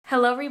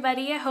Hello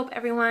everybody, I hope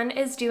everyone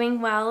is doing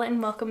well and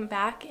welcome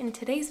back. In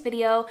today's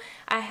video,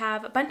 I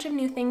have a bunch of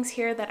new things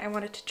here that I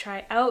wanted to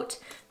try out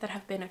that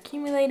have been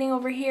accumulating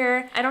over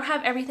here. I don't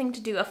have everything to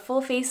do a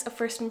full face of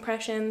first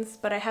impressions,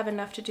 but I have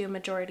enough to do a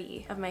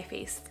majority of my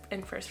face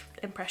in first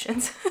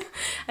impressions.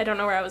 I don't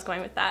know where I was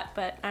going with that,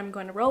 but I'm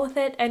going to roll with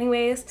it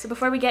anyways. So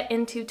before we get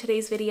into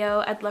today's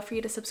video, I'd love for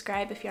you to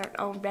subscribe if you aren't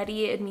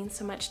already. It means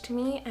so much to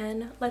me,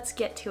 and let's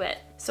get to it.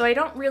 So I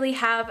don't really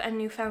have a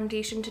new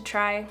foundation to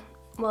try.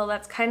 Well,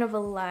 that's kind of a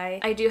lie.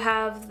 I do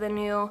have the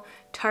new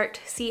Tarte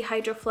C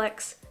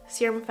Hydroflex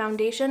Serum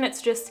Foundation.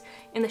 It's just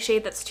in the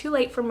shade that's too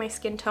light for my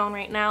skin tone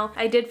right now.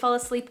 I did fall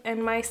asleep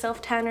in my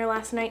self-tanner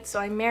last night, so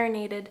I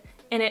marinated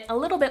in it a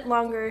little bit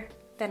longer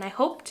than I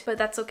hoped, but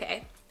that's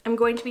okay. I'm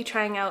going to be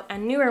trying out a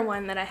newer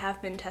one that I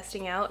have been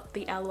testing out,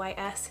 the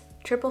LYS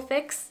Triple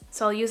Fix,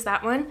 so I'll use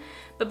that one.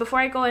 But before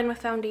I go in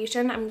with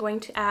foundation, I'm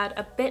going to add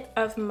a bit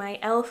of my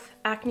e.l.f.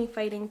 Acne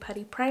Fighting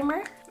Putty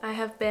Primer. I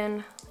have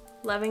been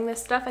loving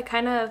this stuff. I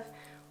kind of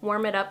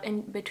warm it up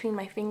in between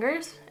my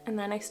fingers, and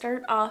then I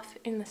start off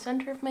in the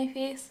center of my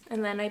face,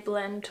 and then I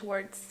blend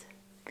towards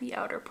the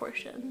outer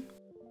portion.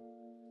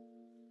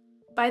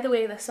 By the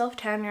way, the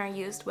self-tanner I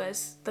used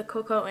was the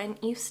Coco and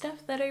Eve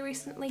stuff that I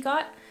recently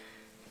got.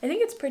 I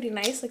think it's pretty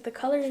nice, like the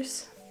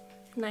color's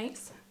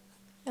nice.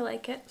 I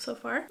like it so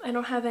far. I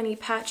don't have any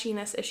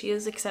patchiness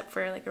issues except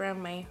for like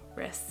around my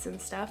wrists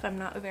and stuff. I'm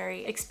not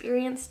very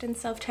experienced in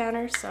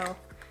self-tanner, so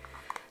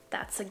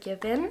that's a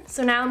given.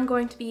 So now I'm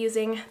going to be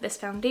using this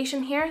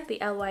foundation here, the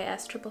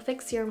LYS Triple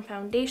Fix Serum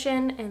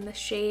Foundation in the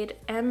shade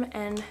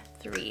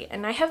MN3.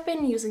 And I have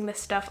been using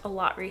this stuff a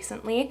lot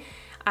recently.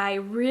 I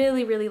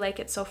really like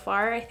it so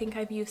far. I think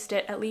I've used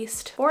it at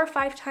least 4 or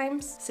 5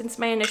 times since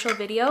my initial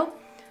video.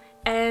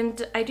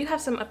 And I do have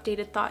some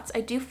updated thoughts.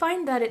 I do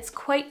find that it's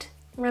quite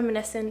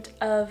reminiscent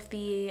of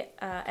the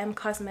M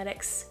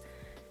Cosmetics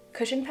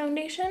cushion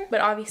foundation,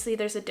 but obviously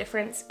there's a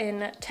difference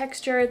in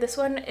texture. This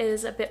one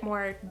is a bit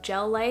more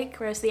gel-like,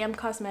 whereas the M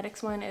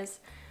Cosmetics one is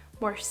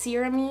more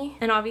serum-y.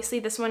 And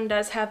obviously this one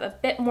does have a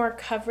bit more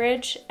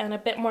coverage and a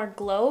bit more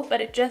glow,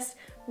 but it just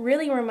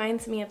really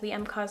reminds me of the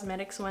M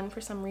Cosmetics one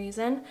for some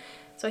reason.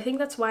 So I think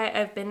that's why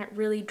I've been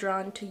really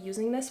drawn to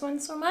using this one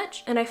so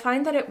much. And I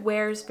find that it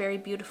wears very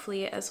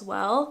beautifully as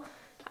well.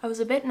 I was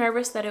a bit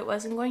nervous that it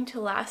wasn't going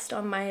to last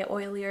on my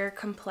oilier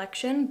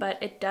complexion,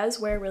 but it does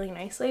wear really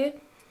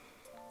nicely.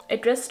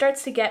 It just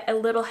starts to get a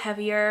little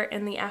heavier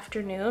in the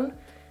afternoon,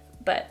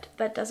 but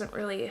that doesn't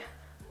really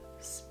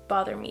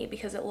bother me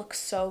because it looks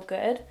so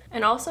good.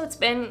 And also it's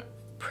been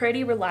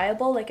pretty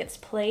reliable, like it's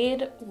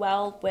played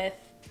well with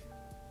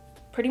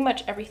pretty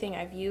much everything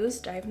I've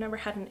used. I've never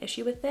had an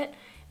issue with it,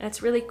 and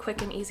it's really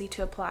quick and easy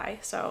to apply.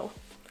 So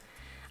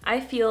I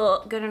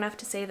feel good enough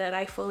to say that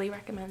I fully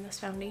recommend this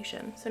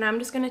foundation. So now I'm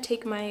just gonna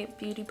take my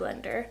beauty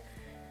blender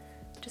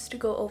just to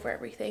go over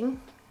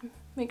everything.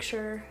 Make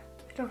sure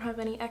I don't have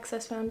any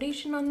excess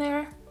foundation on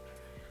there.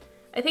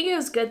 I think it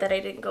was good that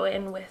I didn't go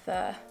in with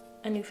a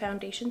new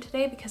foundation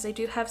today because I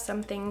do have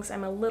some things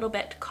I'm a little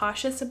bit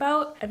cautious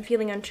about. I'm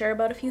feeling unsure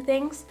about a few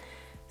things.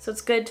 So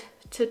it's good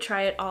to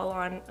try it all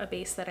on a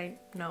base that I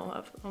know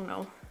of. Oh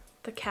no,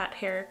 the cat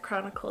hair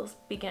chronicles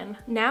begin.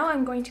 Now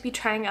I'm going to be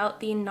trying out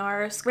the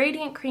NARS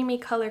Radiant Creamy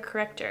Color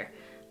Corrector.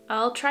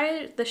 I'll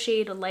try the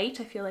shade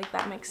Light. I feel like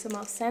that makes the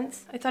most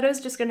sense. I thought it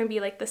was just gonna be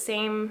like the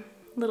same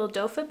little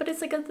doe foot, but it's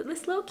like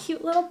this little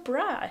cute little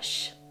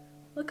brush.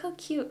 Look how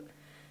cute.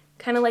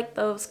 Kind of like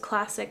those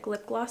classic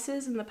lip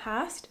glosses in the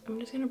past. I'm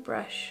just gonna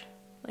brush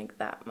like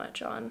that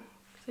much on.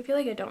 I feel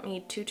like I don't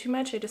need too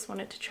much. I just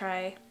wanted to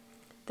try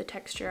the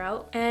texture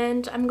out.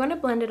 And I'm gonna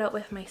blend it out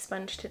with my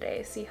sponge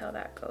today, see how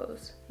that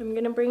goes. I'm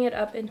gonna bring it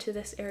up into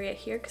this area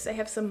here because I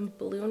have some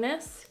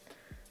blueness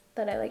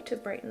that I like to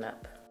brighten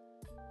up.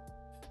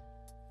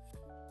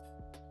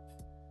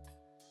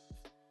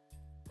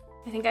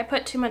 I think I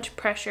put too much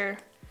pressure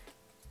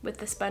with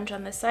the sponge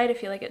on this side. I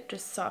feel like it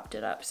just sopped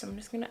it up, so I'm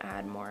just gonna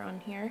add more on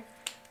here.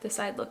 This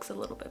side looks a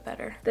little bit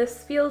better.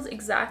 This feels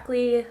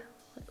exactly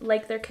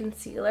like their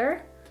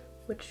concealer,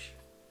 which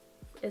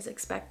is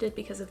expected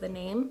because of the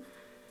name,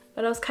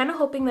 but I was kind of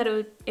hoping that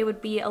it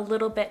would be a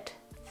little bit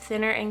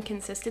thinner in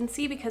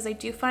consistency because I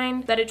do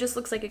find that it just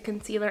looks like a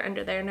concealer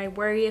under there, and I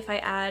worry if I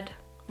add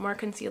more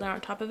concealer on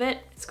top of it,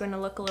 it's going to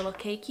look a little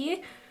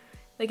cakey.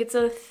 Like it's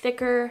a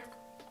thicker,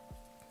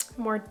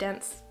 more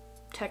dense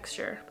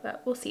texture,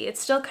 but we'll see. It's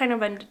still kind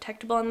of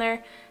undetectable in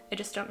there. I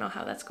just don't know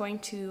how that's going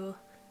to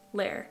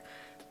layer,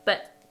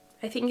 but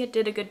I think it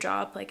did a good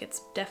job. Like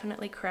it's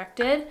definitely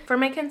corrected. For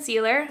my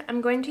concealer, I'm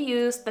going to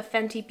use the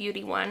Fenty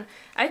Beauty one.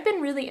 I've been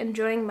really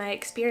enjoying my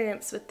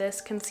experience with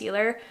this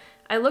concealer.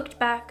 I looked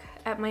back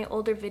at my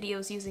older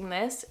videos using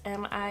this,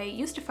 and I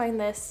used to find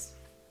this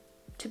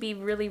to be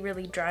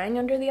really drying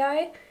under the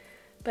eye,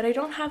 but I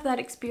don't have that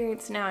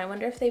experience now. I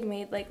wonder if they've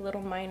made like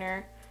little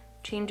minor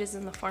changes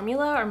in the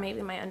formula, or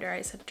maybe my under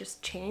eyes have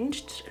just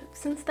changed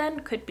since then.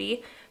 Could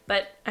be,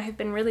 but I have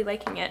been really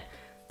liking it.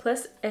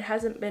 Plus, it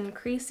hasn't been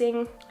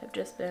creasing. I've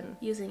just been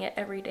using it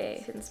every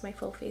day since my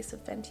full face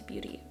of Fenty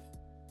Beauty.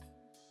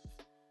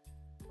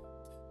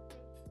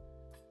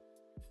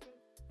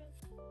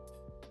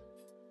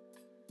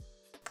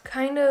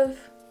 kind of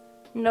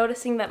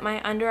noticing that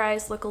my under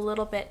eyes look a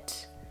little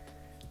bit,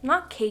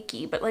 not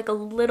cakey, but like a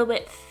little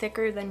bit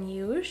thicker than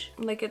usual.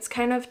 Like it's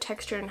kind of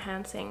texture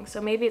enhancing.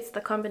 So maybe it's the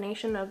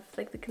combination of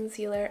like the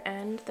concealer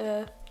and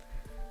the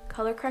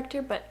color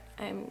corrector, but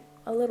I'm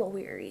a little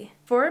weary.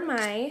 For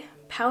my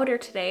powder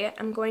today,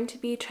 I'm going to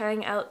be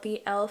trying out the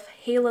e.l.f.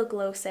 Halo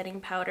Glow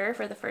Setting Powder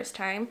for the first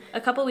time.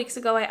 A couple weeks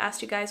ago, I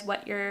asked you guys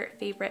what your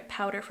favorite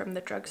powder from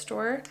the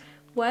drugstore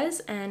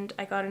was, and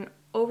I got an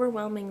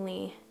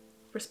overwhelmingly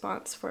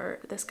response for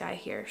this guy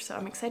here, so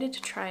I'm excited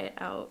to try it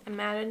out. I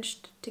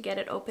managed to get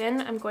it open.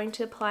 I'm going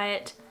to apply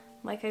it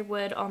like I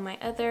would all my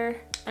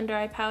other under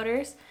eye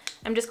powders.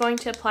 I'm just going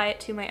to apply it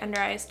to my under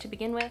eyes to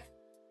begin with.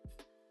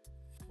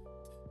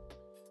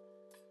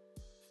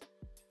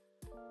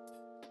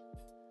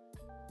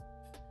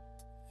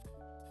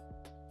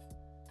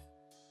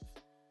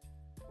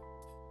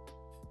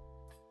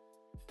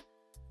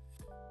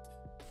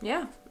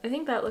 Yeah, I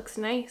think that looks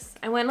nice.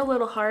 I went a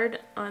little hard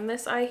on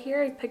this eye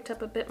here. I picked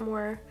up a bit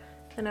more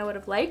than I would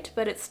have liked,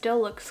 but it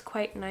still looks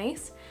quite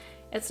nice.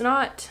 It's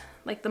not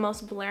like the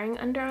most blaring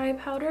under eye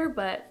powder,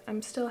 but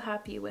I'm still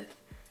happy with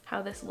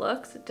how this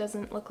looks. It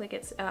doesn't look like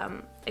it's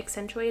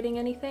accentuating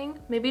anything.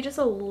 Maybe just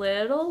a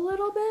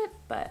little bit,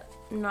 but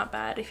not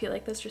bad. I feel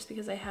like that's just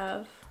because I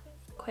have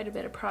quite a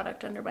bit of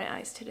product under my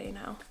eyes today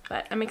now.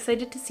 But I'm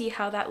excited to see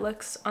how that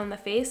looks on the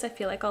face. I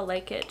feel like I'll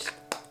like it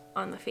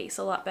on the face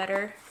a lot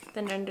better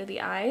than under the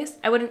eyes.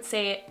 I wouldn't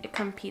say it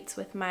competes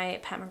with my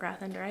Pat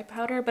McGrath under eye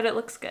powder, but it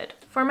looks good.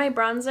 For my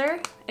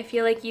bronzer, I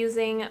feel like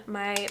using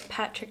my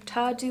Patrick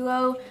Ta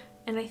duo,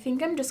 and I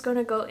think I'm just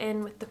gonna go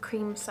in with the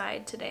cream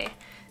side today.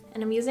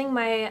 And I'm using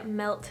my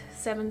Melt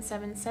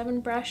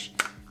 777 brush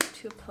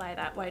to apply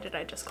that. Why did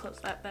I just close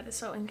that? That is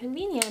so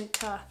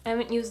inconvenient. I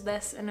haven't used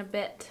this in a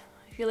bit.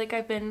 I feel like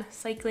I've been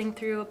cycling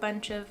through a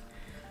bunch of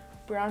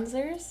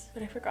bronzers,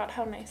 but I forgot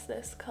how nice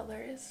this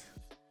color is.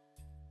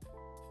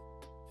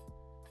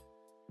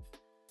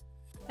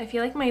 I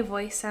feel like my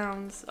voice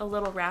sounds a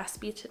little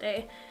raspy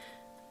today.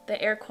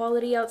 The air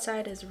quality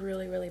outside is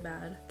really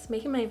bad. It's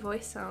making my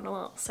voice sound a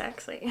little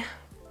sexy.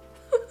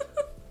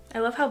 I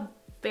love how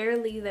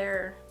barely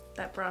there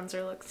that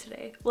bronzer looks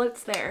today. Well,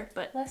 it's there,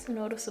 but less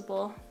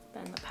noticeable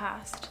than the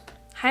past.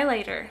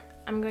 Highlighter.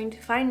 I'm going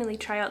to finally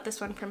try out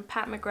this one from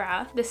Pat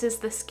McGrath. This is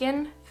the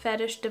Skin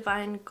Fetish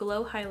Divine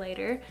Glow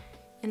Highlighter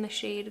in the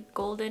shade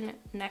Golden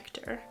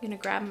Nectar. I'm gonna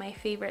grab my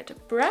favorite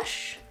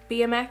brush,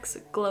 BMX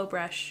Glow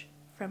Brush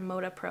from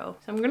Moda Pro.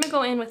 So I'm gonna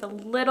go in with a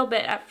little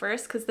bit at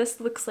first because this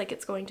looks like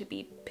it's going to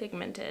be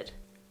pigmented.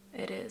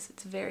 It is.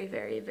 It's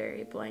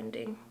very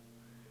blinding.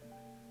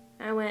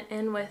 I went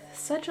in with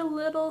such a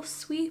little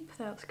sweep.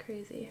 That was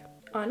crazy.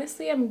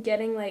 Honestly, I'm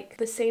getting like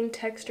the same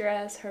texture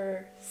as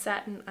her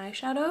satin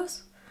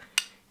eyeshadows.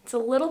 It's a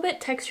little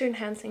bit texture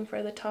enhancing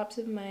for the tops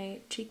of my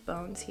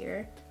cheekbones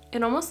here.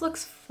 It almost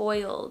looks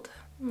foiled.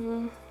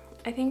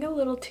 I think a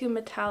little too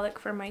metallic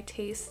for my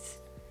tastes.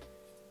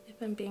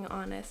 If I'm being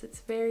honest, it's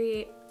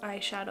very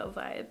eyeshadow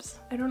vibes.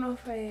 I don't know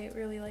if I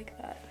really like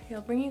that. Here,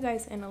 I'll bring you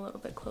guys in a little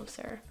bit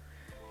closer.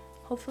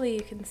 Hopefully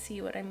you can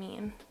see what I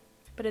mean.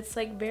 But it's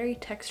like very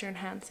texture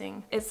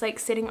enhancing. It's like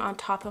sitting on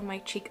top of my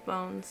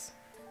cheekbones.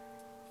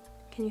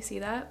 Can you see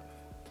that?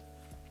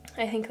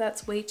 I think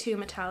that's way too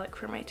metallic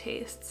for my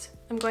tastes.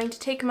 I'm going to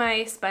take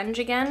my sponge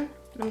again,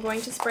 and I'm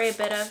going to spray a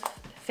bit of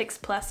Fix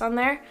Plus on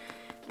there.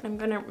 I'm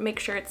gonna make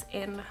sure it's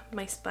in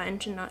my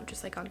sponge and not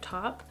just like on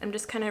top. I'm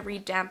just kind of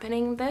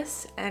re-dampening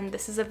this, and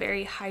this is a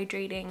very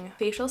hydrating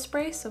facial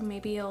spray, so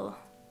maybe it'll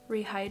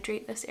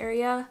rehydrate this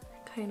area,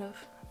 kind of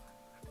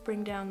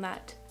bring down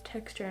that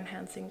texture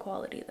enhancing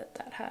quality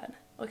that had.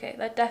 Okay,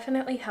 that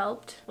definitely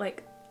helped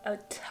like a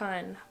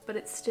ton, but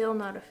it's still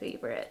not a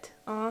favorite.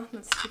 Aw,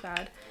 that's too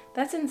bad.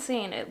 That's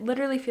insane. It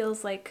literally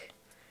feels like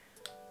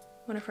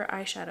one of her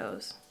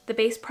eyeshadows. The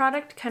base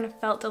product kind of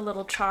felt a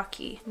little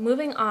chalky.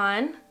 Moving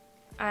on,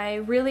 I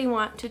really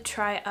want to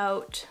try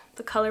out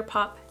the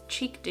ColourPop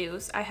Cheek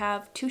Dews. I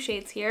have two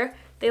shades here.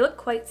 They look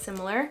quite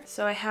similar.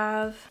 So I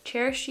have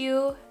Cherish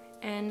You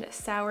and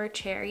Sour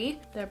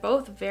Cherry. They're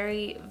both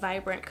very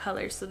vibrant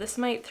colors, so this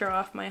might throw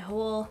off my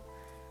whole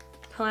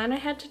plan I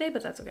had today,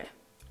 but that's okay.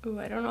 Ooh,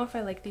 I don't know if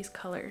I like these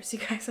colors, you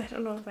guys. I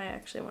don't know if I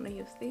actually want to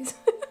use these.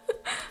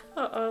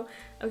 Uh-oh.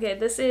 Okay,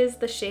 this is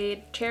the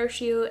shade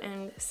Cherish You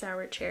and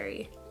Sour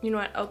Cherry. You know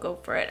what? I'll go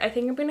for it. I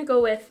think I'm gonna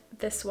go with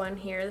this one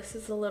here. This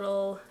is a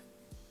little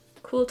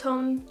cool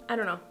tone. I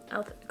don't know.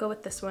 I'll go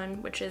with this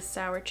one, which is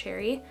Sour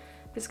Cherry.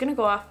 I'm just gonna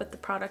go off with the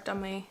product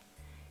on my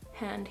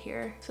hand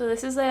here. So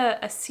this is a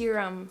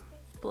serum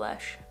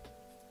blush.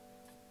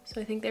 So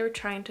I think they were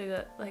trying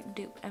to like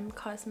dupe M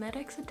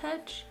Cosmetics a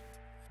touch.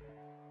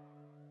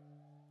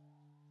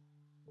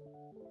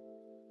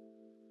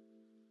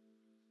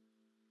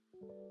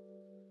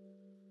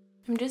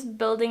 I'm just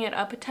building it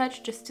up a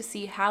touch just to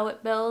see how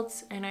it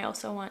builds, and I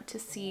also want to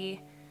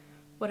see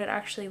what it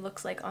actually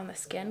looks like on the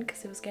skin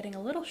because it was getting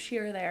a little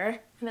sheer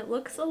there, and it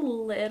looks a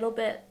little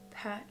bit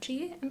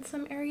patchy in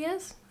some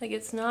areas. Like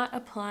it's not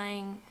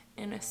applying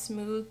in a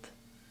smooth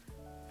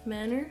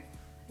manner.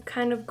 It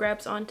kind of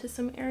grabs onto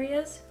some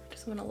areas.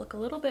 Just want to look a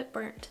little bit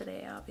burnt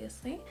today,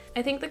 obviously.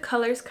 I think the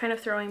color's kind of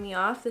throwing me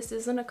off. This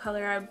isn't a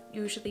color I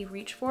usually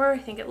reach for. I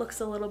think it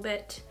looks a little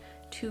bit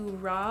too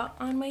raw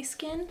on my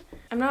skin.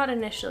 I'm not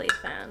initially a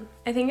fan.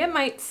 I think it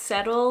might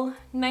settle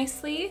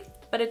nicely,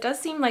 but it does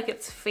seem like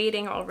it's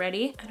fading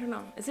already. I don't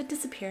know. Is it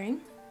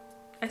disappearing?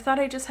 I thought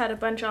I just had a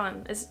bunch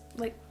on. Is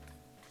like,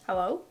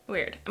 hello?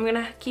 Weird. I'm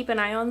gonna keep an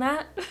eye on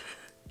that.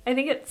 I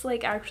think it's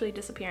like actually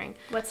disappearing.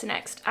 What's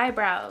next?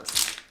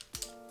 Eyebrows.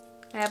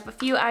 I have a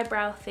few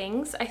eyebrow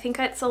things. I think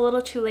it's a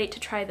little too late to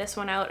try this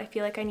one out. I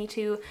feel like I need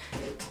to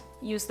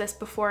use this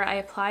before I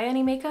apply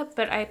any makeup,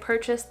 but I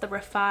purchased the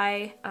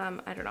Refi,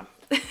 I don't know,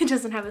 it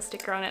doesn't have a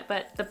sticker on it,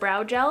 but the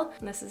brow gel.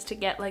 And this is to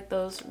get like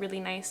those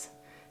really nice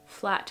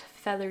flat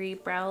feathery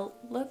brow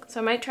look. So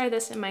I might try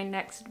this in my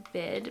next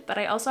vid, but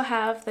I also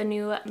have the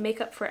new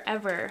Makeup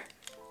Forever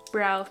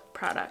brow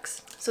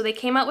products. So they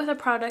came out with a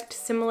product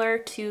similar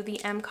to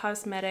the M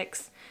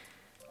Cosmetics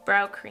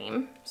brow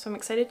cream. So I'm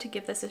excited to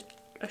give this a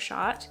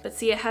shot. But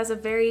see, it has a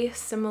very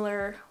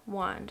similar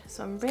wand.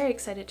 So I'm very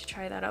excited to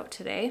try that out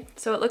today.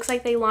 So it looks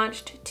like they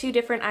launched 2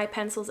 different eye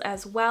pencils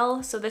as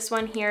well. So this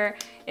one here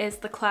is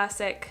the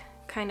classic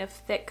kind of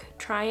thick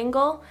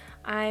triangle.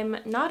 I'm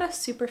not a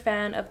super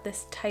fan of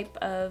this type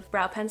of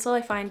brow pencil.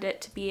 I find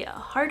it to be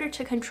harder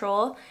to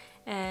control,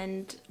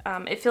 and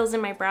it fills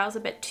in my brows a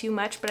bit too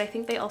much, but I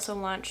think they also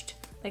launched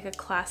like a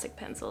classic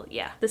pencil.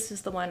 Yeah, this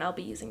is the one I'll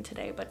be using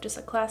today, but just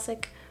a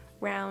classic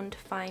round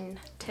fine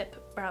tip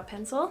brow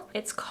pencil.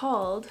 It's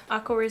called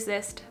Aqua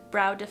Resist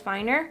Brow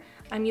Definer.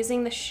 I'm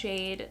using the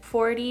shade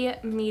 40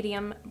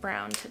 Medium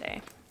Brown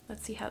today.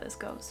 Let's see how this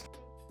goes.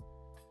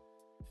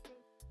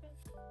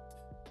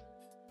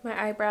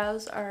 My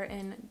eyebrows are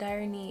in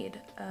dire need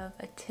of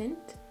a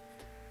tint,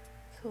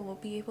 so we'll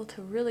be able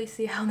to really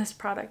see how this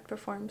product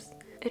performs.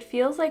 It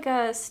feels like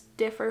a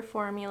stiffer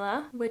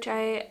formula, which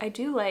I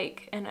do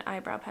like in an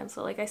eyebrow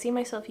pencil. Like, I see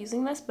myself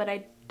using this, but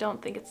I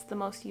don't think it's the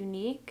most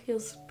unique.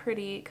 Feels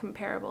pretty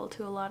comparable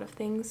to a lot of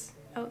things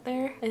out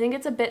there. I think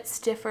it's a bit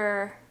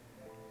stiffer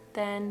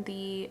than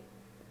the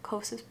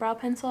Kosas brow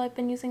pencil I've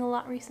been using a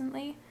lot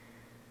recently.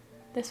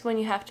 This one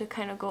you have to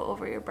kind of go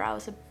over your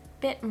brows a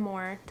bit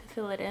more to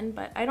fill it in,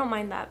 but I don't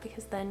mind that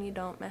because then you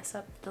don't mess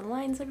up the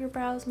lines of your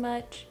brows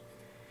much.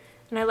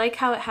 And I like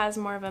how it has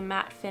more of a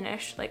matte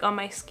finish. Like on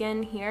my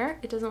skin here,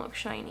 it doesn't look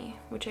shiny,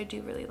 which I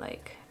do really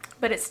like.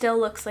 But it still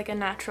looks like a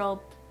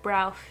natural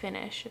brow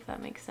finish, if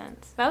that makes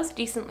sense. That was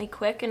decently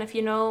quick, and if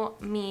you know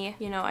me,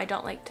 you know I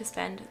don't like to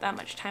spend that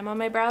much time on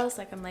my brows.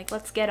 Like, I'm like,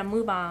 let's get a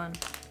move on.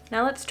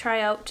 Now let's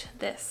try out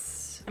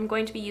this. I'm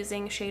going to be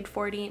using shade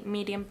 40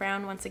 Medium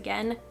Brown once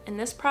again in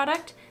this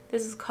product.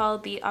 This is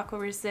called the Aqua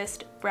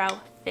Resist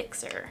Brow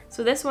Fixer.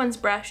 So this one's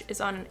brush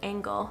is on an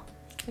angle.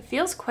 It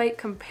feels quite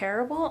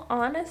comparable,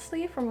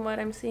 honestly, from what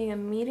I'm seeing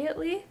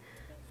immediately.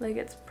 Like,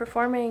 it's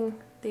performing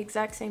the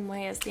exact same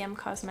way as the M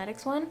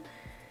Cosmetics one,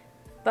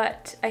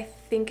 but I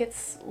think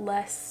it's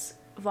less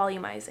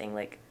volumizing.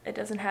 Like, it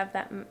doesn't have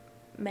that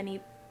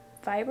many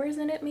fibers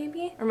in it,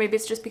 maybe? Or maybe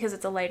it's just because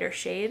it's a lighter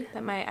shade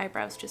that my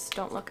eyebrows just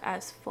don't look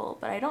as full,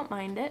 but I don't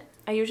mind it.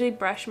 I usually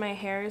brush my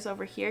hairs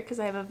over here because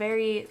I have a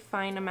very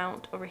fine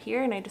amount over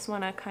here, and I just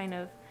want to kind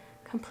of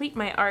complete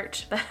my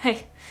arch, but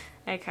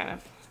I kind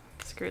of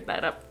screwed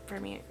that up for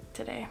me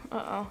today.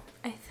 Uh-oh.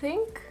 I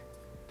think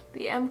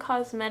the M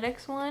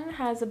Cosmetics one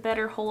has a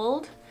better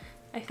hold.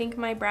 I think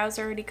my brows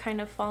are already kind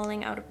of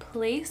falling out of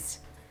place.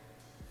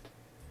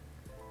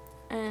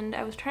 And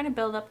I was trying to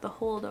build up the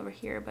hold over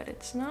here, but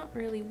it's not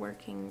really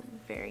working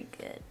very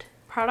good.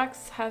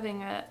 Product's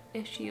having a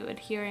issue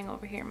adhering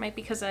over here. Might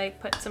be because I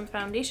put some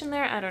foundation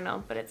there, I don't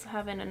know, but it's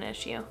having an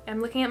issue.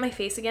 I'm looking at my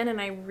face again and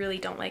I really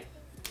don't like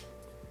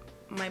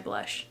my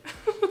blush.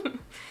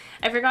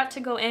 I forgot to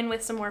go in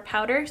with some more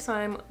powder, so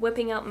I'm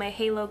whipping out my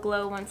Halo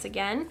Glow once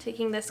again.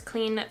 Taking this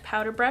clean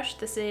powder brush.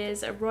 This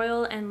is a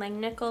Royal &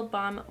 Langnickel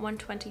Balm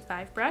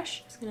 125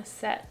 brush. Just gonna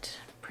set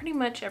pretty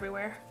much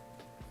everywhere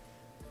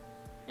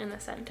in the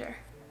center.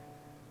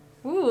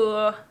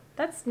 Ooh,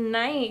 that's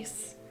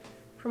nice.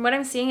 From what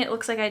I'm seeing, it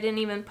looks like I didn't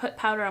even put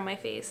powder on my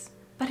face,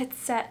 but it's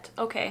set.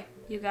 Okay,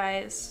 you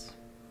guys,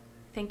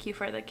 thank you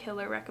for the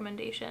killer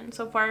recommendation.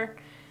 So far,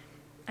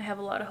 I have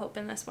a lot of hope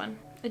in this one.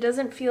 It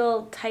doesn't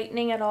feel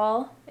tightening at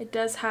all. It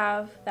does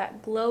have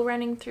that glow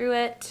running through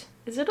it.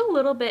 Is it a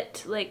little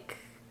bit like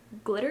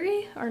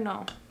glittery or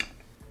no?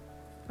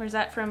 Or is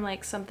that from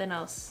like something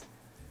else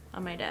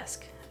on my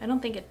desk? I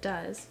don't think it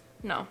does.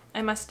 No,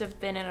 I must have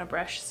been in a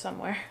brush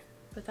somewhere.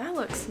 But that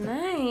looks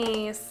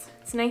nice.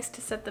 It's nice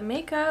to set the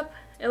makeup.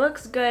 It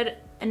looks good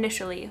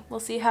initially. We'll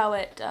see how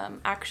it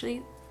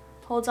actually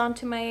holds on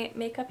to my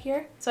makeup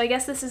here. So I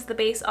guess this is the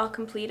base all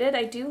completed.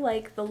 I do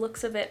like the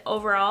looks of it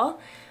overall.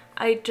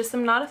 I just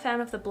am not a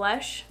fan of the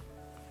blush,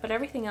 but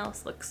everything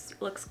else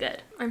looks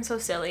good. I'm so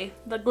silly.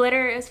 The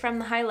glitter is from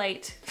the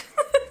highlight,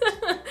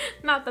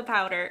 not the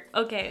powder.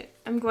 Okay,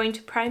 I'm going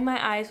to prime my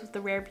eyes with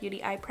the Rare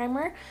Beauty Eye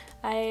Primer.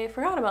 I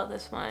forgot about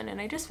this one and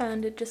I just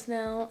found it just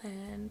now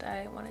and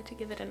I wanted to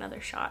give it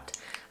another shot.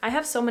 I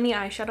have so many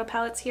eyeshadow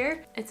palettes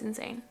here, it's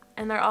insane.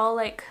 And they're all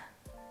like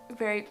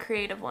very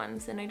creative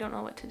ones and I don't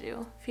know what to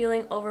do.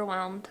 Feeling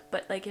overwhelmed,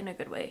 but like in a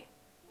good way,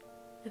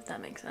 if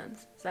that makes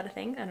sense. Is that a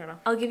thing? I don't know.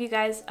 I'll give you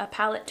guys a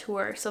palette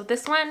tour. So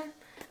this one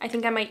I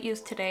think I might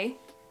use today.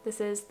 This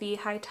is the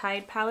High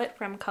Tide palette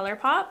from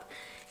ColourPop.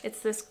 It's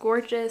this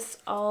gorgeous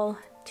all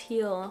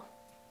teal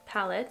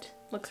palette.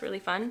 Looks really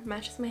fun,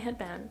 matches my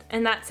headband.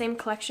 In that same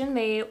collection,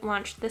 they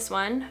launched this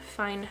one,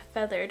 Fine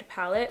Feathered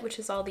palette, which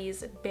is all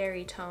these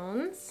berry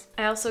tones.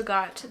 I also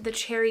got the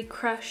Cherry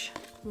Crush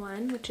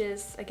one, which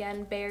is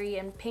again berry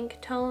and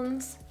pink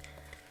tones.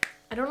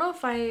 I don't know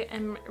if I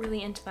am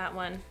really into that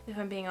one, if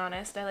I'm being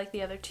honest. I like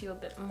the other two a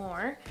bit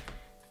more.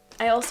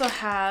 I also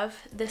have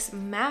this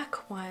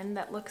MAC one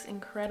that looks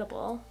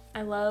incredible.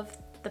 I love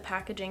the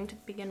packaging to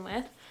begin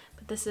with,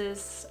 but this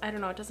is, I don't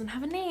know, it doesn't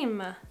have a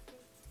name.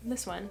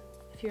 This one,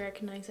 if you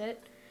recognize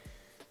it.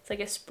 It's like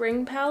a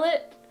spring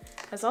palette.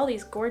 Has all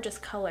these gorgeous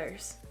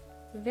colors.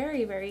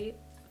 Very, very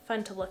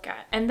fun to look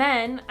at. And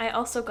then I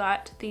also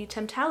got the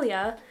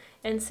Temptalia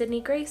and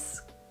Sydney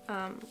Grace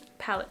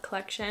palette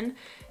collection.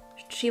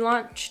 She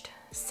launched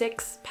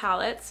 6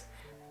 palettes,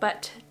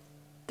 but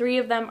 3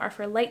 of them are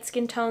for light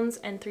skin tones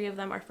and 3 of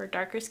them are for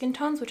darker skin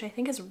tones, which I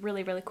think is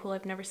really, really cool.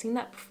 I've never seen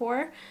that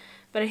before,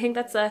 but I think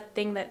that's a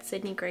thing that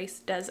Sydney Grace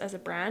does as a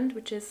brand,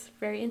 which is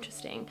very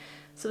interesting.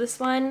 So this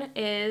one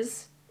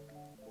is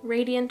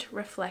Radiant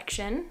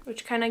Reflection,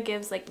 which kind of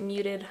gives like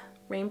muted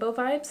rainbow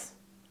vibes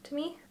to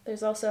me.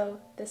 There's also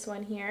this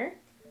one here,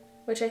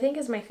 which I think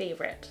is my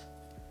favorite.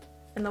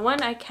 And the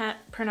one I can't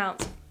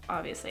pronounce,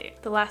 obviously.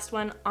 The last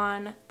one,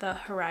 On the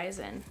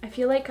Horizon. I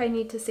feel like I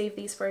need to save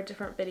these for a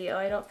different video.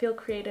 I don't feel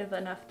creative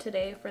enough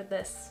today for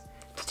this,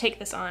 to take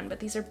this on, but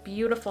these are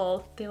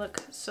beautiful. They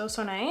look so,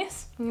 so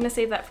nice. I'm gonna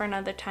save that for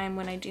another time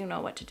when I do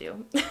know what to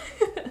do.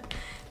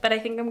 But I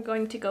think I'm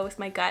going to go with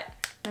my gut.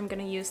 I'm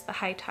gonna use the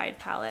High Tide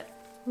palette.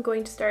 I'm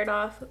going to start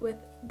off with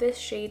this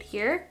shade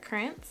here,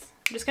 Currents.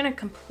 I'm just gonna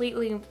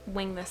completely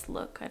wing this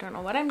look. I don't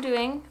know what I'm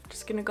doing. I'm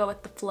just gonna go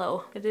with the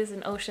flow. It is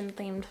an ocean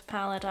themed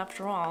palette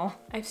after all.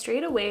 I've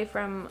strayed away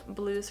from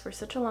blues for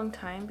such a long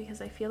time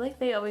because I feel like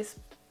they always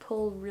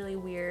pull really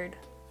weird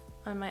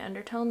on my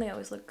undertone. They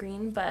always look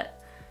green,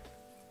 but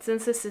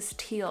since this is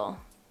teal,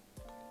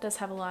 it does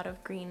have a lot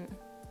of green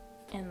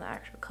in the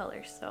actual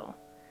color, so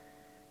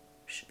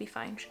should be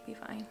fine, should be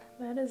fine.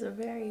 That is a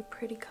very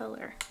pretty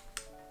color.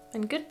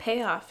 And good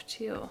payoff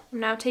too. I'm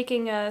now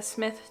taking a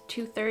Smith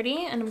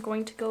 230 and I'm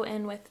going to go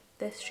in with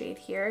this shade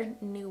here,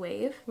 New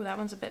Wave. Ooh, that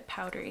one's a bit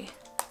powdery.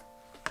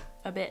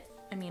 A bit,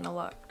 I mean a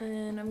lot.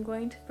 And I'm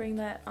going to bring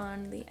that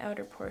on the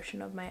outer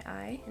portion of my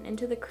eye and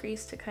into the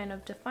crease to kind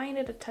of define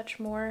it a touch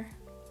more.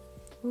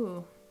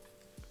 Ooh,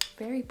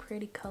 very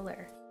pretty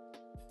color.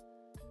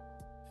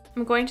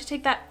 I'm going to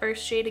take that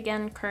first shade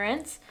again,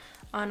 Currents,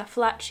 on a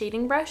flat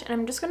shading brush, and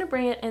I'm just gonna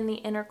bring it in the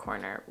inner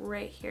corner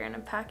right here, and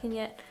I'm packing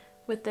it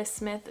with this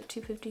Smith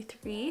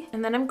 253.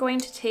 And then I'm going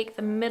to take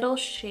the middle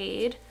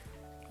shade,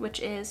 which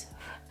is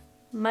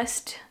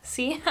Must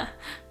See,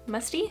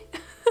 Musty,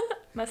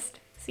 Must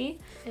See,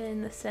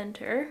 in the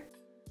center.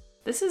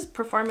 This is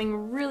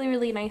performing really,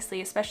 really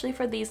nicely, especially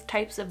for these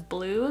types of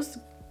blues,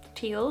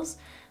 teals.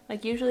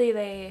 Like usually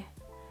they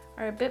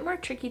are a bit more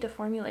tricky to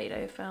formulate,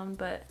 I've found,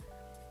 but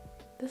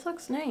this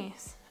looks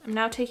nice. I'm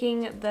now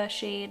taking the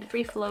shade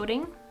Free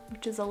Floating,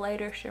 which is a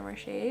lighter shimmer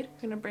shade.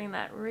 I'm gonna bring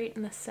that right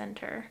in the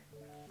center.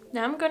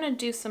 Now I'm gonna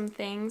do some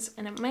things,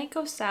 and it might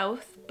go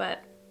south,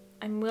 but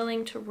I'm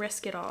willing to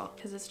risk it all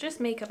because it's just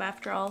makeup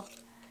after all.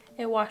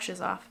 It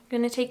washes off. I'm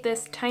gonna take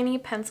this tiny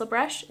pencil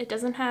brush. It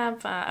doesn't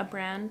have a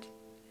brand,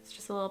 it's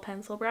just a little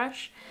pencil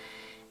brush.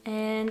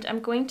 And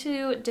I'm going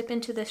to dip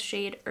into this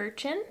shade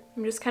Urchin.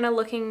 I'm just kind of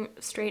looking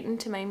straight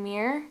into my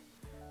mirror.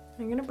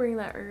 I'm gonna bring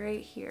that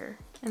right here.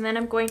 And then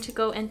I'm going to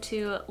go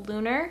into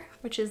Lunar,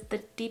 which is the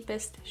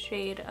deepest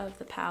shade of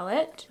the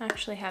palette. I'm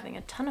actually having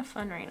a ton of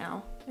fun right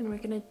now. And we're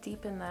gonna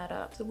deepen that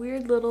up. It's a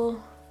weird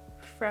little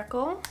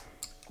freckle.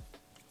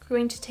 I'm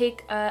going to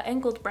take an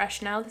angled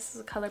brush now. This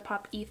is a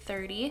ColourPop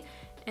E30.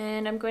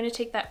 And I'm going to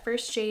take that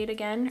first shade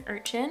again,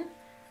 Urchin.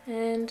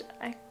 And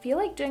I feel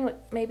like doing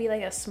maybe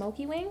like a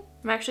smoky wing.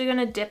 I'm actually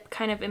gonna dip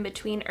kind of in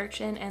between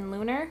Urchin and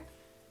Lunar.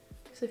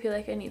 So I feel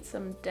like I need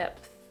some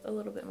depth, a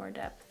little bit more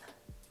depth.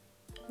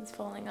 It's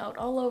falling out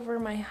all over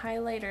my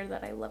highlighter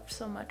that I loved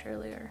so much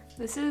earlier.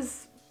 This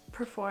is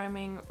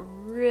performing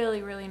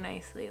really, really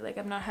nicely. Like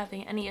I'm not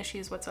having any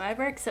issues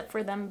whatsoever except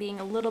for them being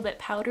a little bit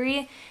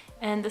powdery,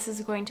 and this is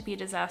going to be a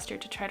disaster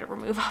to try to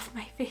remove off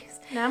my face.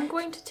 Now I'm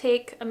going to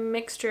take a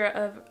mixture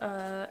of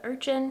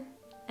Urchin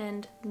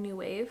and New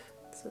Wave.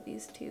 So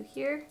these two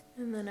here,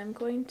 and then I'm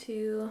going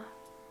to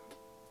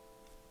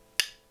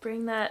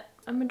bring that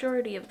a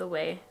majority of the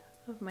way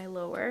of my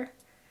lower.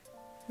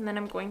 And then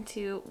I'm going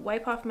to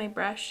wipe off my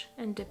brush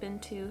and dip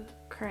into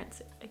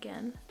Currents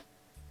again.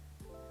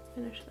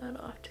 Finish that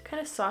off to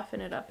kind of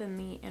soften it up in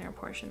the inner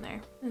portion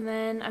there. And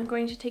then I'm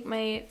going to take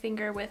my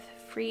finger with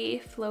Free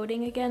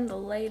Floating again, the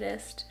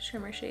lightest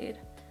shimmer shade.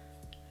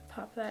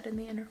 Pop that in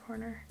the inner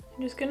corner.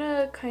 I'm just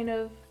gonna kind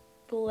of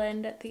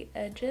blend at the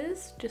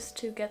edges just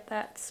to get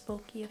that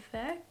smoky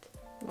effect.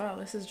 Wow,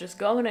 this is just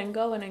going and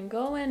going and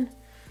going.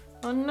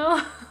 Oh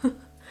no.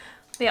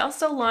 They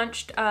also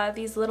launched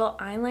these little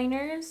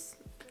eyeliners.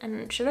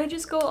 And should I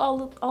just go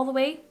all the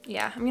way?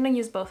 Yeah, I'm gonna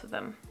use both of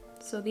them.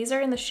 So these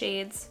are in the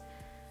shades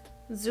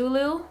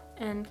Zulu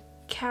and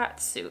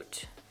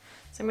Catsuit.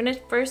 So I'm gonna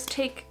first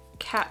take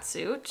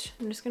Catsuit.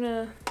 I'm just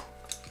gonna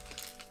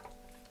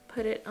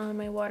put it on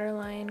my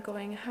waterline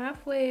going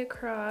halfway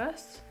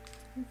across.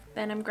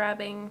 Then I'm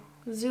grabbing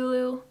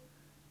Zulu.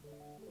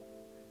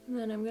 And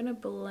then I'm gonna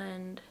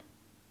blend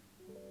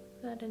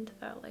that into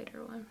that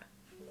lighter one.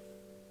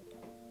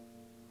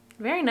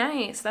 Very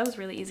nice. That was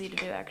really easy to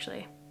do,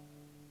 actually.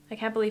 I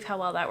can't believe how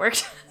well that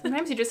worked.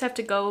 Sometimes you just have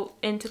to go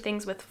into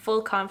things with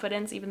full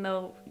confidence, even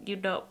though you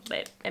know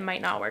that it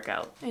might not work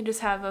out. I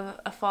just have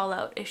a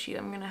fallout issue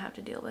I'm gonna have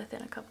to deal with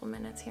in a couple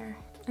minutes here.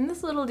 And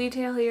this little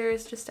detail here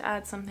is just to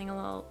add something a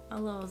little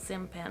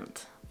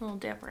zimpant, a little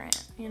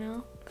different, you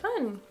know?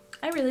 Fun.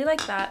 I really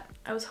like that.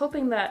 I was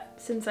hoping that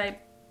since I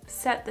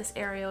set this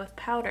area with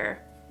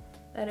powder,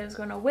 that it was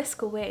gonna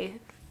whisk away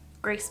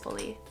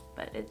gracefully,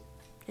 but it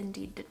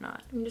indeed did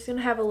not. I'm just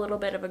gonna have a little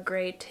bit of a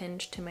gray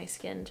tinge to my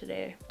skin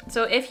today.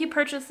 So if you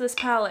purchase this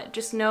palette,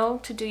 just know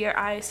to do your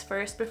eyes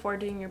first before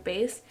doing your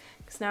base,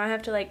 because now I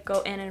have to like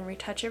go in and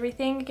retouch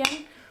everything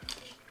again.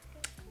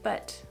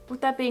 But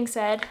with that being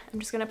said, I'm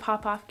just gonna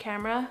pop off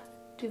camera,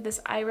 do this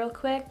eye real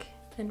quick,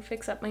 and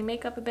fix up my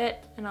makeup a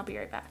bit, and I'll be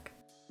right back.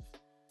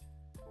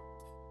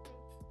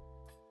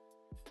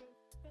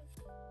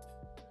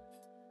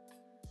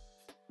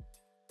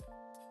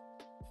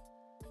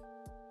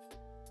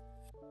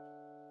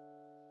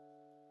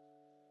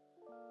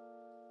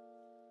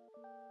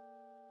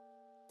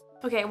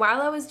 Okay,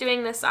 while I was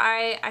doing this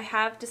eye, I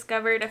have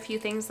discovered a few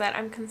things that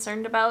I'm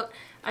concerned about.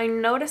 I'm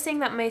noticing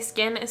that my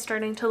skin is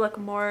starting to look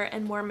more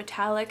and more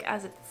metallic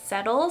as it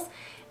settles,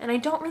 and I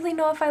don't really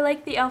know if I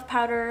like the e.l.f.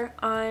 powder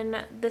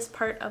on this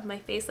part of my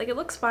face. Like, it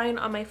looks fine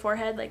on my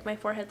forehead, like my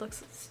forehead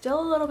looks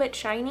still a little bit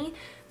shiny,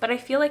 but I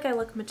feel like I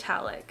look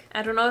metallic.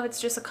 I don't know if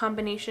it's just a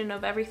combination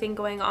of everything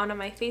going on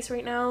my face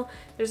right now.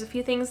 There's a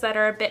few things that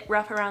are a bit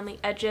rough around the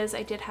edges.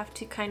 I did have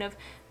to kind of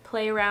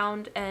play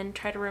around and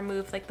try to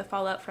remove like the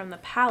fallout from the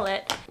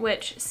palette,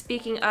 which,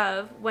 speaking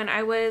of, when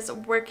I was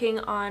working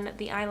on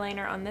the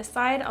eyeliner on this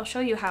side, I'll show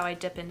you how I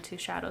dip into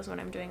shadows when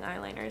I'm doing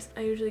eyeliners.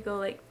 I usually go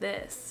like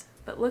this,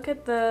 but look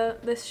at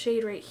this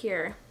shade right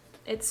here.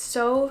 It's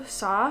so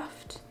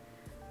soft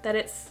that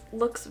it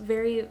looks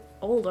very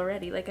old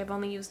already. Like, I've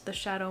only used the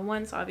shadow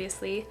once,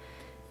 obviously,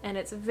 and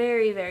it's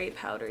very, very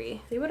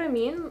powdery. See what I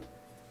mean?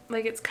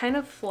 Like, it's kind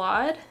of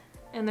flawed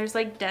and there's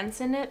like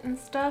dents in it and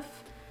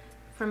stuff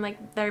from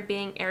like there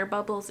being air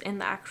bubbles in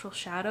the actual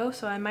shadow.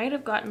 So I might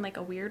have gotten like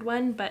a weird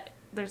one, but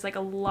there's like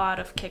a lot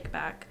of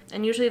kickback.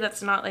 And usually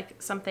that's not like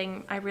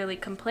something I really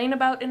complain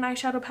about in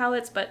eyeshadow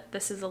palettes, but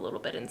this is a little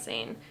bit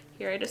insane.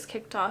 Here, I just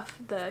kicked off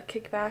the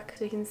kickback,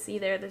 so you can see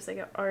there's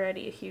like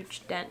already a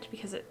huge dent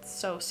because it's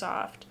so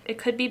soft. It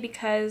could be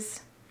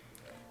because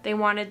they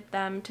wanted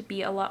them to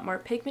be a lot more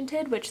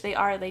pigmented, which they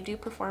are. They do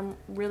perform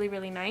really,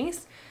 really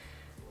nice.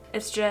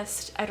 It's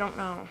just, I don't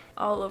know,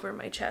 all over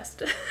my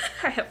chest.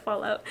 I have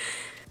fallout.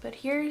 But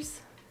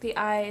here's the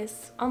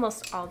eyes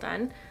almost all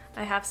done.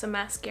 I have some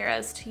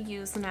mascaras to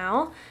use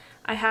now.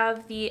 I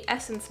have the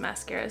Essence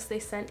mascaras. They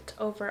sent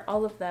over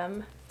all of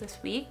them this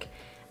week.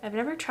 I've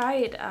never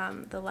tried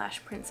the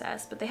Lash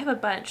Princess, but they have a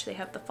bunch. They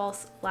have the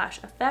False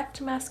Lash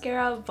Effect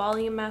mascara,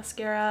 Volume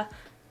mascara,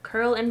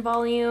 Curl and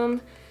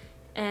Volume,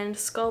 and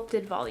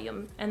Sculpted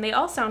Volume. And they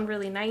all sound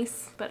really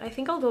nice, but I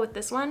think I'll go with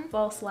this one,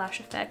 False Lash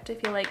Effect. I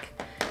feel like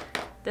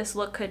this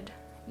look could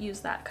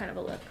use that kind of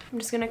a look. I'm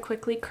just gonna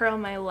quickly curl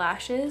my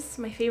lashes.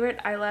 My favorite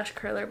eyelash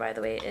curler, by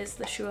the way, is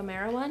the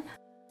Shuamera one.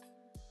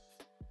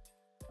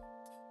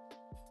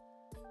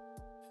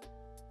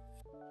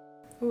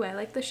 Ooh, I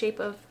like the shape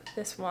of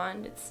this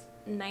wand. It's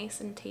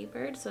nice and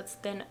tapered, so it's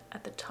thin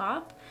at the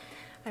top.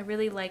 I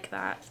really like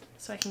that,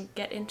 so I can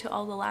get into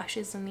all the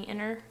lashes in the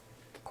inner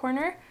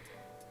corner.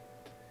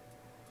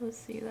 Let's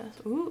see this.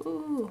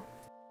 Ooh.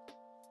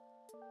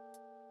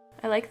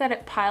 I like that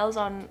it piles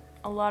on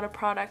a lot of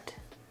product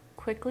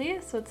quickly,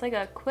 so it's like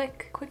a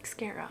quick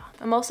mascara.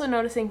 I'm also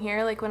noticing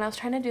here, like when I was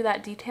trying to do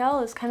that detail,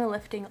 it's kind of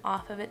lifting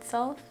off of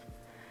itself.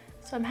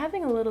 So I'm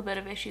having a little bit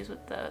of issues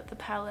with the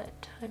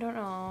palette. I don't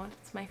know,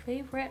 it's my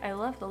favorite. I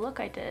love the look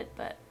I did,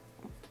 but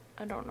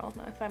I don't know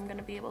if I'm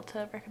gonna be able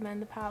to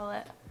recommend the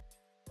palette.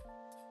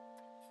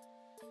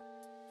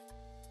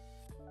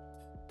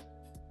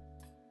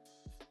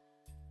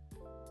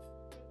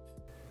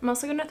 I'm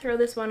also gonna throw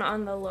this one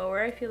on the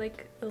lower. I feel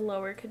like the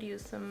lower could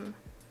use some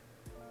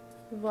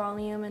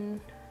volume and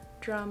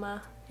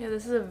drama. Yeah,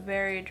 this is a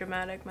very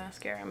dramatic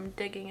mascara. I'm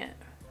digging it.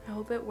 I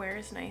hope it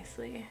wears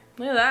nicely.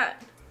 Look at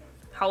that.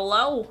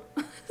 Hello.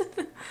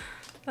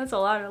 That's a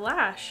lot of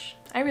lash.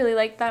 I really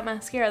liked that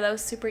mascara. That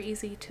was super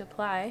easy to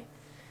apply,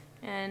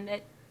 and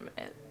it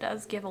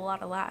does give a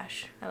lot of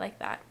lash. I like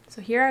that.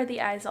 So here are the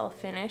eyes all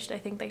finished. I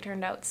think they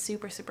turned out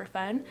super, super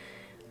fun.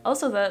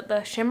 Also,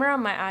 the shimmer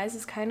on my eyes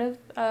is kind of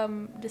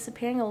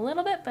disappearing a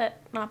little bit,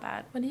 but not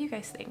bad. What do you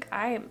guys think?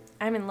 I'm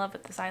in love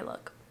with this eye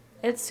look.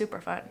 It's super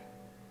fun.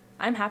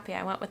 I'm happy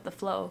I went with the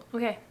flow.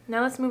 Okay,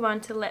 now let's move on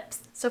to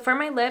lips. So for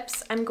my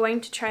lips, I'm going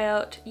to try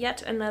out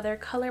yet another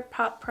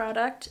ColourPop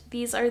product.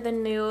 These are the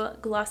new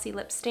glossy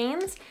lip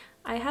stains.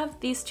 I have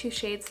these two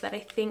shades that I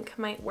think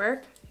might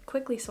work.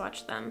 Quickly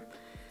swatch them.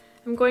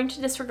 I'm going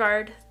to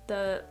disregard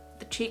the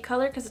cheek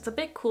color because it's a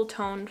bit cool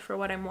toned for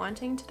what I'm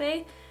wanting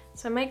today.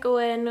 So I might go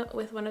in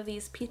with one of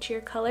these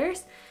peachier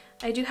colors.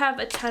 I do have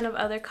a ton of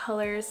other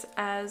colors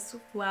as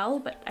well,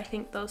 but I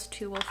think those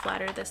two will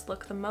flatter this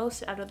look the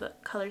most out of the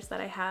colors that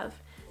I have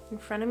in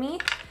front of me.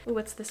 Ooh,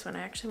 what's this one?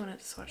 I actually wanted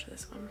to swatch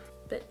this one.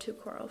 Bit too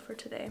coral for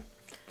today.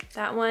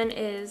 That one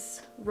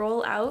is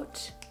Roll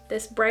Out.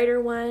 This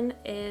brighter one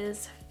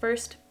is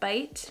First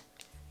Bite.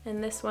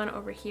 And this one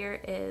over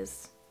here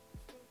is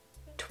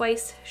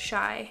Twice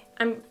Shy.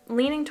 I'm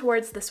leaning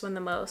towards this one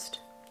the most.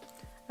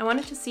 I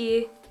wanted to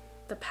see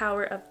the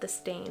power of the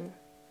stain.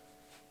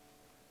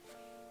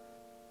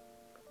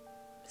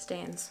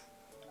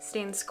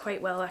 Stains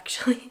quite well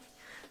actually,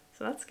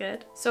 so that's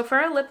good. So for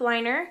our lip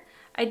liner,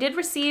 I did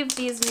receive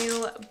these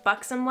new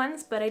Buxom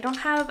ones, but I don't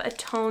have a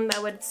tone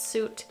that would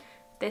suit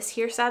this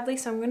here sadly,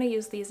 so I'm going to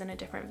use these in a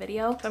different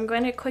video. So I'm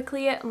going to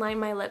quickly line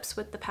my lips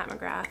with the Pat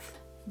McGrath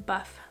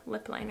Buff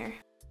lip liner.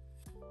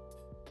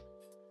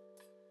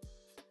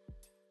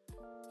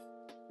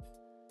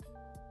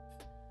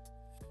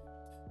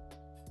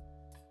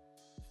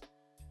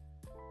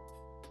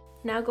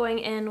 Now going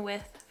in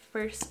with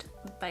First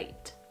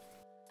Bite.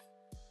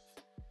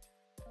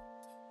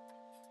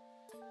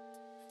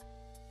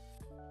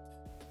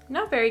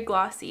 Not very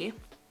glossy,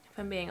 if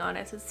I'm being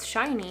honest. It's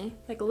shiny,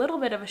 like a little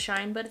bit of a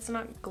shine, but it's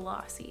not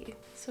glossy.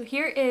 So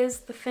here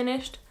is the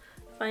finished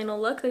final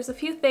look. There's a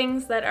few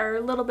things that are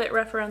a little bit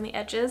rough around the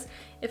edges.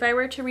 If I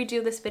were to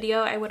redo this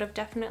video, I would have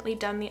definitely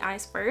done the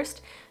eyes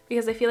first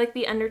because I feel like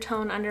the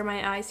undertone under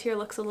my eyes here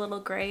looks a little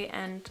gray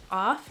and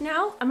off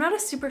now. I'm not a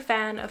super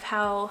fan of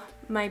how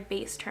my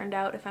base turned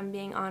out, if I'm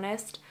being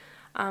honest.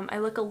 I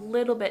look a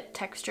little bit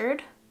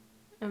textured.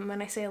 And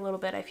when I say a little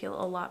bit, I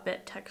feel a lot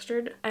bit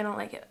textured. I don't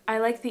like it. I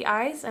like the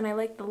eyes and I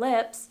like the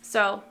lips.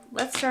 So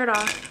let's start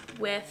off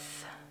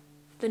with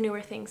the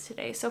newer things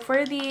today. So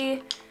for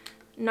the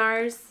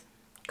NARS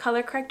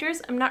color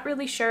correctors, I'm not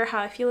really sure how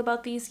I feel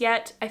about these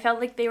yet. I felt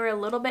like they were a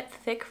little bit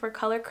thick for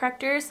color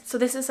correctors. So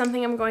this is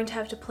something I'm going to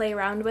have to play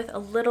around with a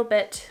little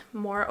bit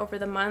more over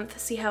the month,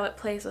 see how it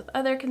plays with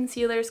other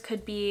concealers.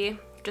 Could be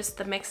just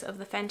the mix of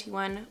the Fenty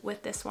one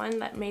with this one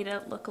that made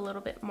it look a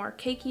little bit more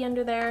cakey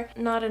under there.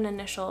 Not an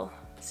initial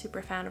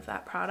super fan of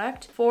that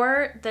product.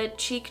 For the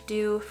Cheek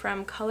Dew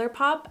from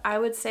ColourPop, I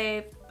would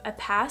say a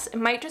pass. It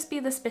might just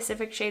be the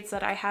specific shades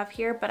that I have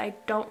here, but I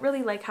don't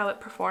really like how it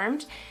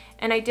performed.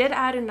 And I did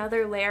add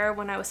another layer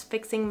when I was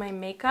fixing my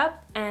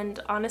makeup, and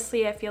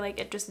honestly I feel like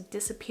it just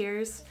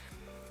disappears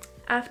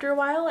after a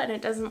while and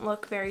it doesn't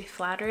look very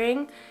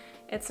flattering.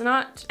 It's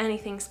not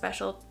anything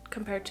special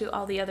compared to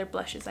all the other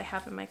blushes I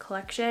have in my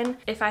collection.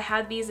 If I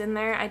had these in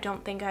there, I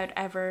don't think I'd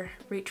ever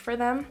reach for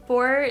them.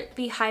 For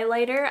the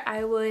highlighter,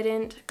 I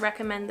wouldn't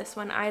recommend this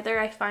one either.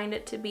 I find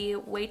it to be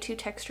way too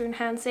texture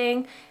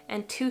enhancing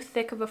and too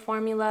thick of a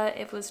formula.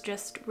 It was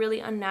just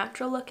really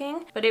unnatural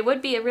looking, but it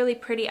would be a really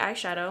pretty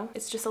eyeshadow.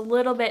 It's just a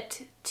little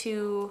bit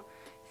too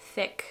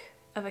thick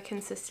of a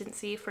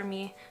consistency for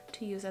me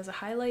to use as a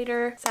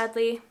highlighter.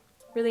 Sadly,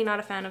 really not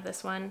a fan of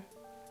this one.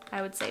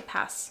 I would say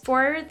pass.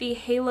 For the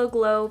Halo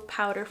Glow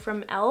powder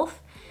from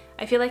e.l.f.,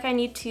 I feel like I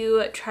need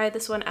to try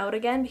this one out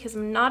again because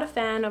I'm not a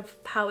fan of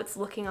how it's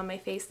looking on my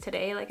face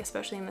today, like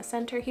especially in the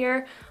center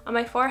here. On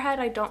my forehead,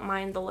 I don't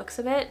mind the looks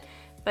of it,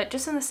 but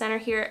just in the center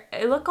here,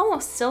 it looks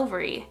almost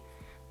silvery.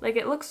 Like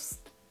it looks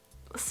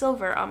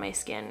silver on my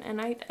skin,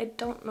 and I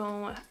don't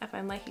know if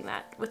I'm liking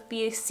that. With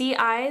the sea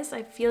eyes,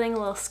 I'm feeling a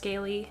little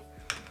scaly,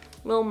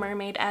 Little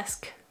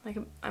Mermaid-esque. Like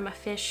I'm a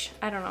fish.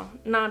 I don't know,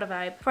 not a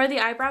vibe. For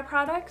the eyebrow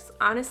products,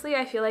 honestly,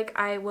 I feel like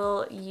I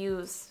will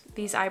use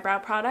these eyebrow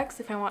products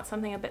if I want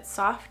something a bit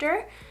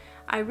softer.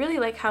 I really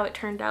like how it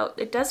turned out.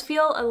 It does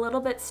feel a little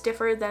bit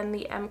stiffer than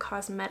the M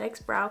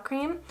Cosmetics brow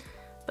cream,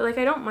 but like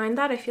I don't mind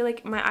that. I feel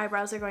like my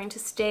eyebrows are going to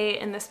stay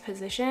in this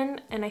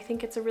position, and I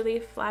think it's a really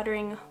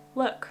flattering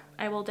look.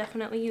 I will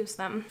definitely use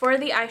them. For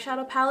the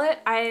eyeshadow palette,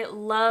 I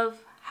love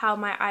how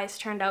my eyes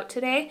turned out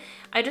today.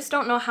 I just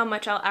don't know how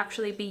much I'll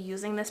actually be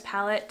using this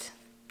palette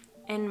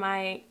in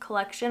my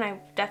collection. I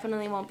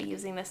definitely won't be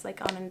using this like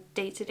on a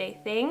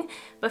day-to-day thing,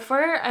 but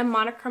for a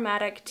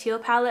monochromatic teal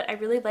palette, I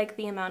really like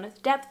the amount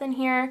of depth in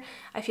here.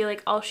 I feel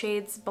like all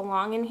shades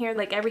belong in here,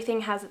 like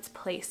everything has its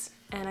place,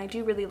 and I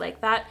do really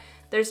like that.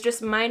 There's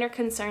just minor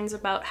concerns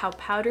about how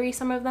powdery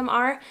some of them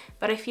are,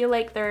 but I feel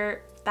like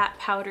they're that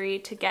powdery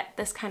to get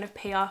this kind of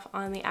payoff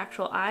on the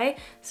actual eye.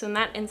 So in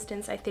that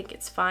instance, I think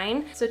it's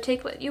fine. So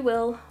take what you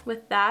will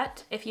with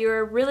that. If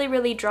you're really,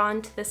 really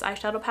drawn to this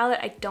eyeshadow palette,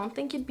 I don't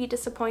think you'd be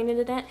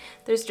disappointed in it.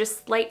 There's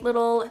just slight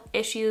little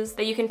issues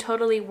that you can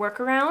totally work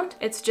around.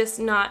 It's just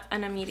not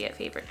an immediate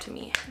favorite to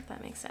me, if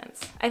that makes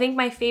sense. I think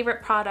my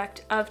favorite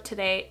product of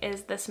today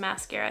is this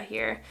mascara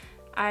here.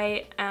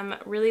 I am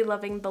really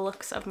loving the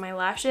looks of my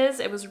lashes.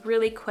 It was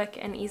really quick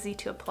and easy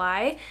to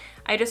apply.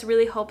 I just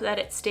really hope that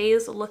it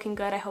stays looking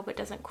good. I hope it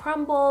doesn't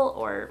crumble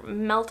or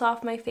melt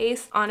off my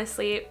face.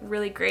 Honestly,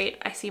 really great.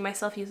 I see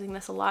myself using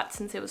this a lot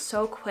since it was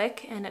so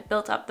quick and it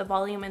built up the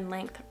volume and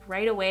length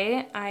right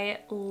away.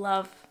 I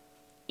love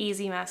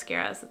easy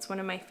mascaras. It's one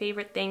of my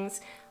favorite things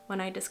when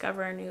I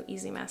discover a new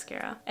easy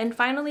mascara. And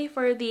finally,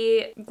 for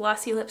the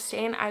glossy lip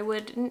stain, I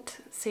wouldn't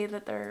say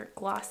that they're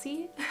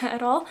glossy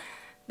at all.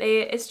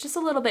 It's just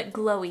a little bit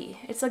glowy.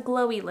 It's a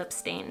glowy lip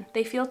stain.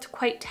 They feel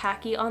quite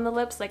tacky on the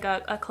lips, like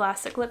a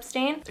classic lip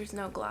stain. There's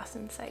no gloss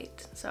in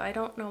sight, so I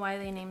don't know why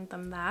they named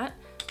them that.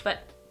 But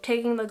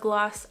taking the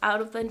gloss out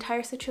of the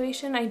entire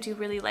situation, I do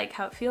really like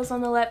how it feels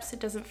on the lips.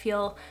 It doesn't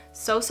feel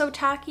so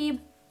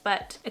tacky,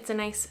 but it's a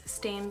nice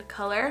stained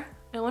color.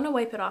 I want to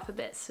wipe it off a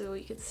bit so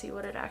you can see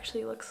what it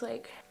actually looks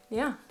like.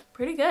 Yeah,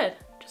 pretty good.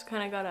 Just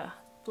kind of gotta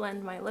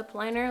blend my lip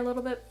liner a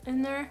little bit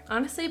in there.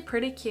 Honestly,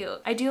 pretty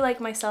cute. I do like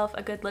myself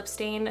a good lip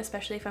stain,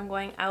 especially if I'm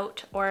going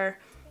out or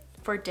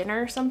for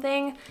dinner or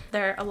something.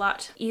 They're a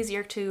lot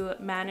easier to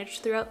manage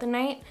throughout the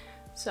night.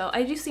 So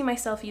I do see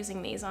myself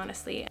using these,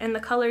 honestly. And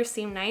the colors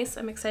seem nice.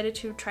 I'm excited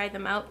to try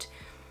them out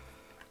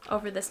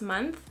over this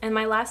month. And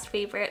my last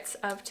favorites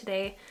of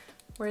today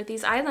were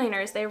these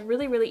eyeliners. They're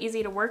really, really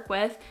easy to work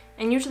with,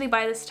 and usually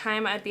by this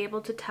time I'd be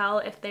able to tell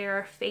if they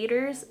are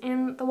faders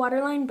in the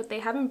waterline, but they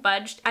haven't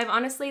budged. I've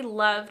honestly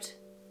loved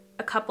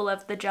a couple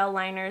of the gel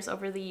liners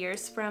over the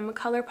years from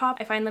ColourPop.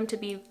 I find them to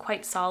be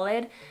quite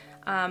solid.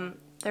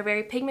 They're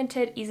very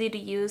pigmented, easy to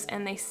use,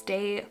 and they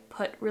stay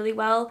put really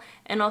well.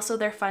 And also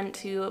they're fun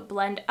to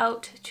blend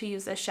out to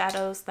use as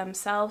shadows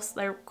themselves.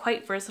 They're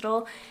quite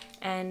versatile,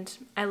 and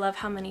I love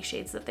how many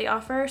shades that they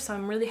offer. So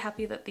I'm really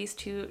happy that these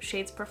two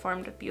shades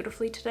performed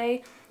beautifully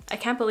today. I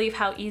can't believe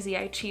how easy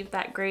I achieved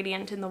that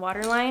gradient in the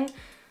waterline.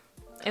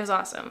 It was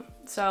awesome.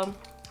 So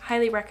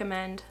highly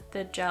recommend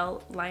the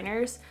gel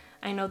liners.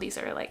 I know these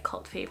are like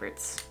cult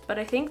favorites, but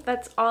I think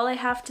that's all I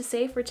have to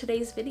say for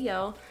today's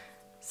video.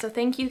 So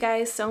thank you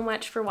guys so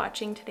much for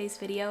watching today's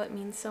video. It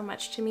means so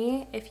much to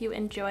me. If you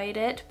enjoyed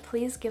it,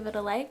 please give it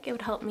a like. It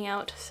would help me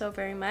out so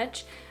very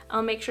much.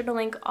 I'll make sure to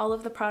link all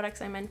of the products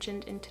I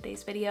mentioned in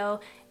today's video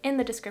in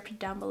the description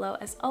down below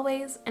as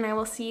always, and I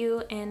will see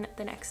you in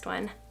the next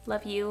one.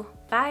 Love you.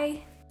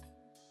 Bye!